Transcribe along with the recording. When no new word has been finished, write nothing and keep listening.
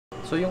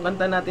So yung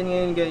kanta natin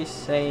ngayon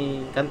guys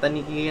ay kanta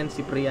ni Kean,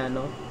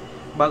 Cipriano.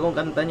 Bagong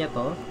kanta niya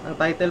to. Ang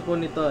title po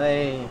nito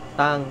ay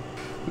Tang.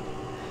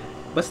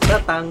 Basta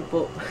Tang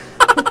po.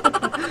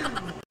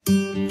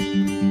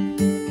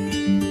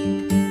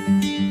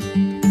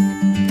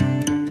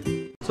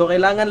 So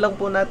kailangan lang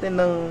po natin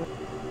ng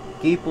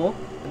key po.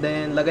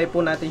 Then lagay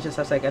po natin siya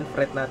sa second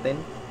fret natin.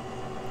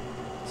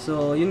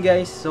 So yun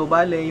guys. So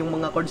bale yung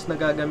mga chords na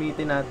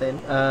gagamitin natin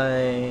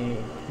ay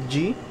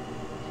G,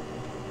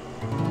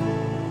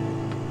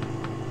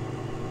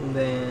 and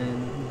then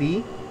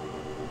B,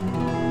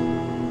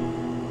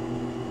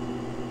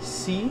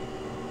 C,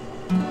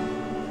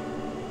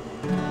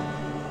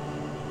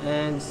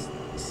 and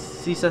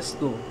C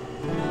sus2.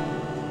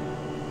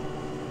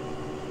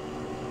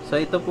 So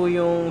ito po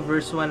yung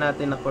verse 1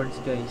 natin na chords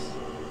guys.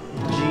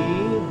 G,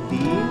 D,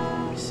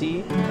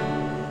 C,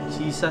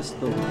 C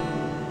sus2.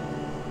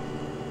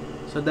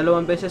 So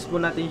dalawang beses po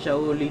natin siya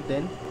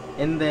uulitin.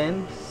 And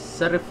then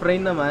sa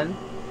refrain naman,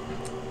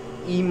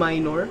 E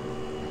minor,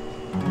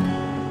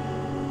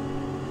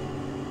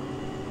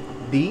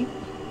 D,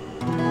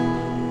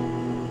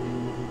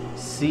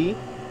 C,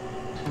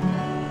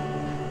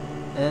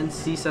 and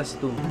C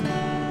sus2.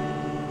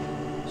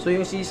 So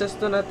yung C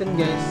sus2 natin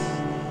guys,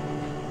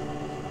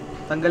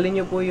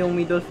 tanggalin nyo po yung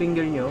middle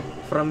finger nyo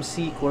from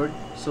C chord.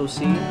 So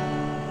C,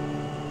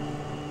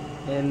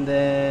 and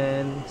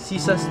then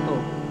C sus2.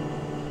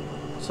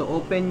 So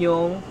open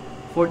yung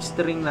 4th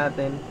string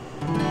natin.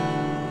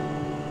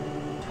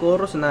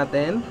 Chorus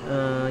natin,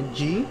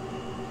 G,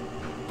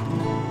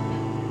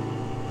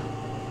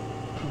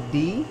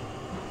 D,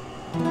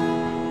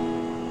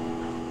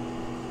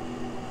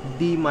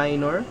 D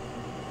minor,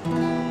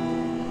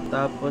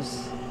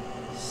 tapos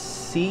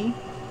C,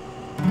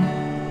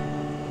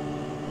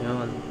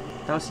 yun,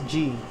 tapos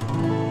G.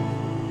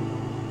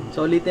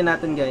 So ulitin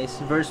natin guys,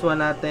 verse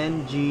 1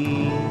 natin, G,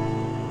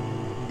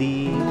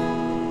 D,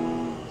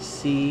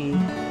 C,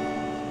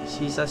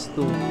 C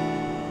sus2.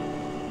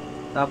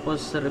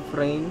 Tapos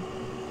refrain,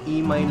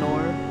 E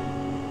minor,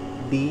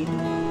 D,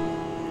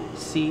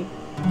 C,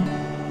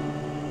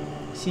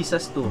 C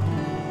sus2.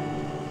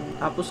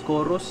 Tapos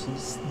chorus,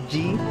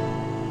 G,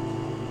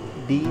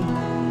 D,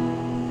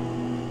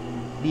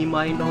 D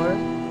minor,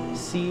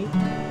 C,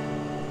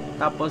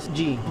 tapos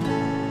G.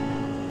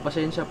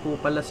 Pasensya po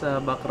pala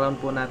sa background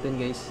po natin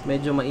guys.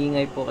 Medyo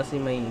maingay po kasi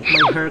may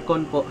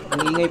aircon po.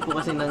 Ang ingay po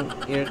kasi ng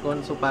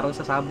aircon, so parang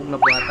sasabog na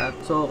po ata.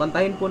 So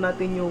kantahin po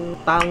natin yung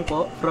Tang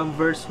po from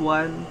verse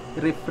 1,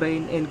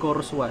 refrain, and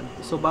chorus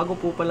 1. So bago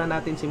po pala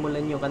natin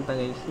simulan yung kanta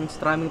guys, yung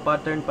strumming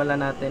pattern pala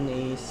natin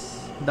is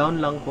down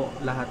lang po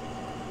lahat.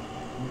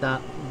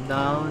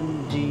 Down,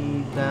 G,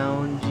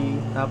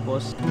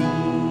 tapos D,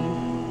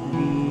 D,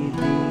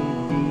 D,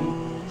 D,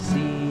 C,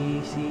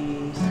 C,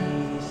 C,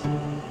 C.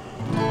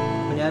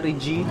 Kunyari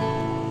G,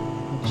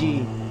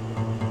 G,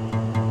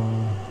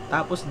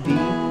 tapos D,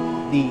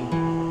 D,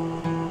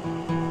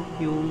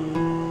 yung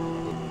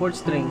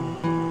 4th string,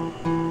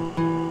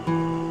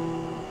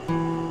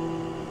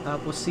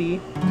 tapos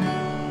C,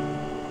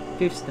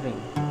 5th string.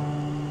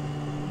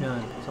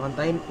 Yan. So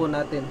kantahin po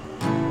natin.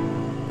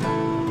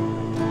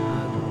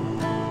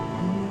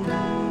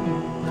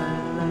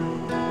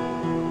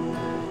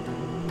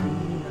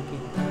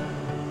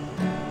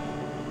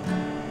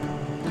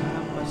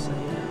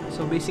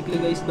 So basically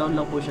guys, down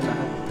lang po siya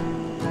lahat.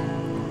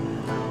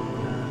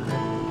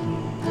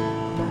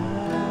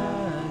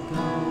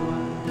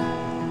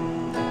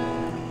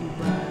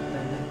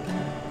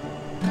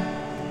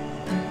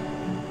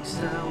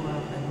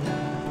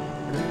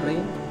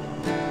 Refrain.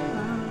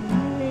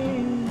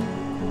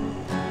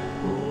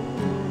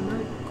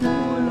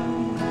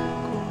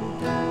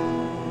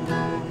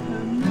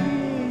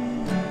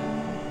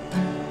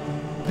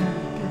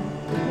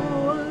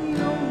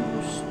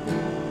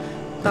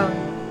 Tang.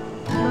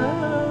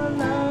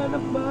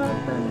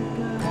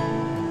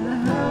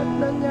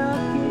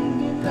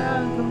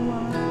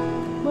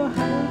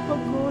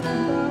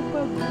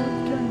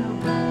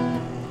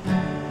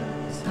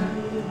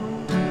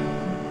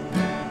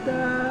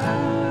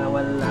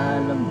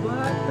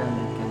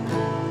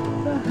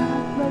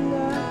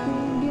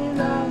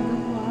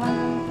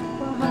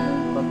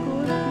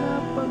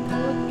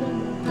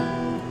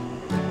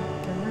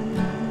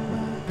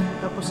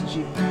 Tapos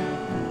G.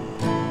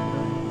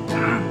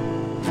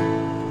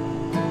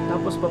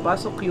 Tapos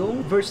papasok yung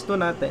verse 2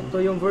 natin.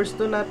 So yung verse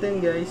 2 natin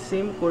guys,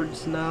 same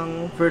chords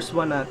ng verse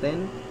 1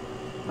 natin.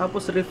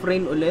 Tapos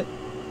refrain ulit,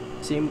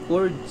 same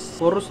chords.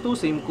 Chorus 2,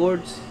 same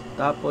chords.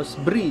 Tapos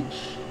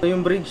bridge. So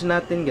yung bridge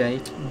natin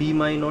guys, B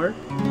minor.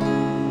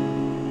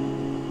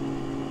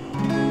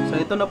 So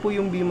ito na po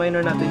yung B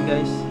minor natin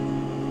guys.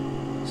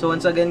 So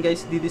once again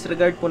guys,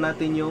 di-disregard po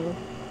natin yung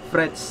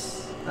frets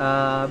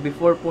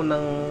before po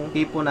ng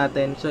key po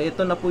natin. So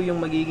ito na po yung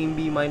magiging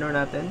B minor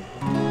natin.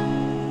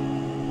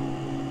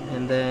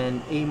 And then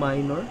A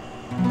minor,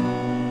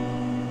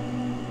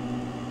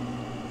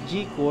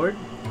 G chord,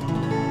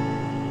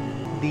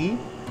 D,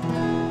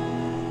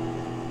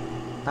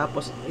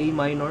 tapos A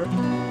minor,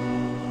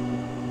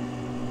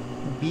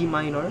 B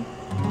minor,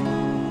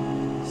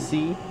 C,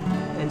 C,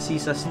 and C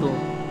sus 2.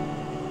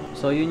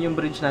 So yun yung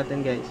bridge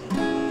natin, guys.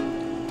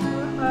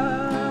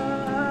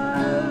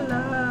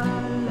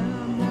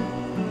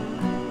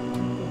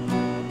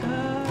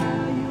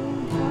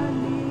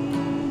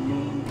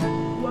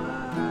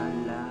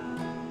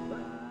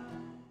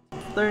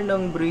 After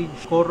ng bridge,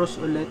 chorus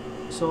ulit.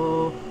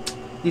 So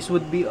this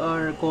would be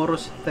our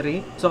chorus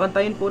 3. So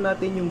kantahin po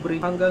natin yung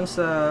bridge hanggang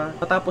sa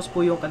matapos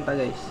po yung kanta,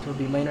 guys. So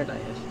B minor tayo.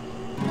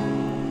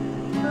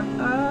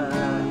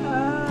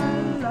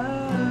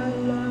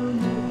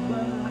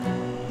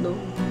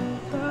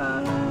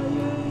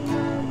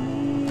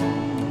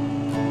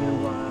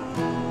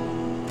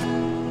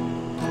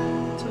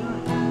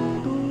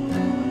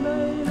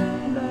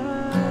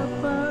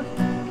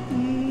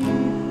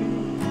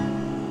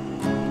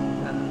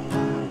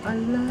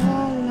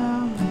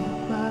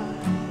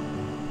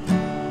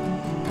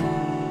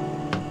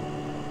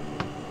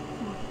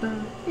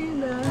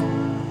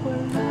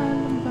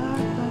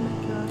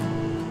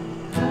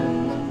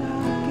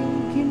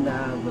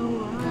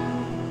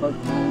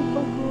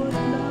 Pagod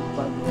na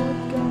pagod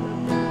ka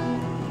na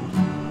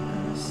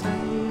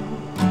sa'yo,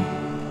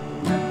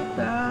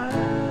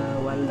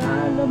 wala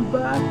na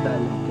ba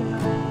talaga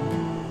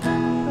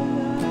ang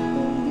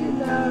aking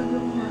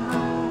ginagawa?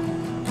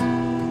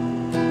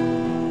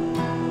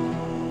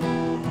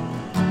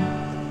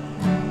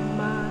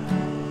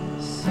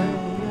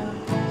 Masaya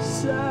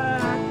sa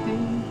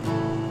atin,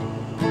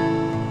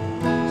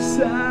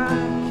 sa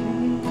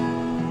aking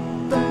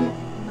tayo.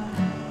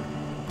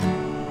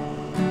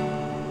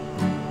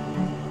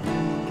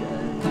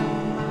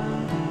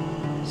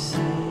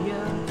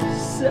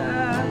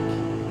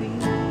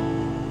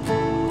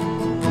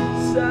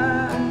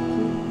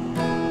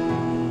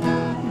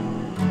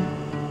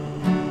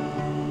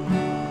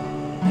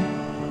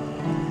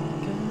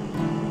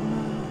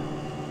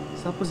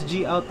 Tapos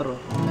G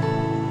outro.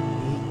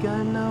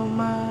 Ika na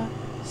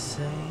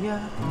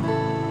masaya.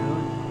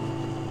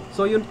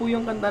 So yun po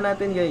yung kanta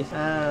natin, guys.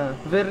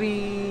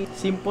 Very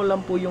simple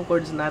lang po yung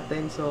chords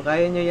natin. So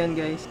kaya nyo yan,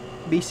 guys.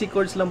 Basic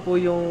chords lang po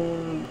yung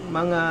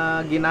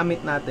mga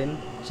ginamit natin.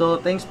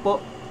 So thanks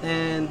po.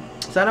 And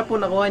sana po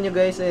nakuha nyo,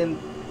 guys. And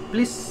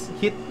please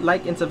hit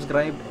like and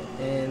subscribe.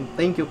 And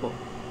thank you po.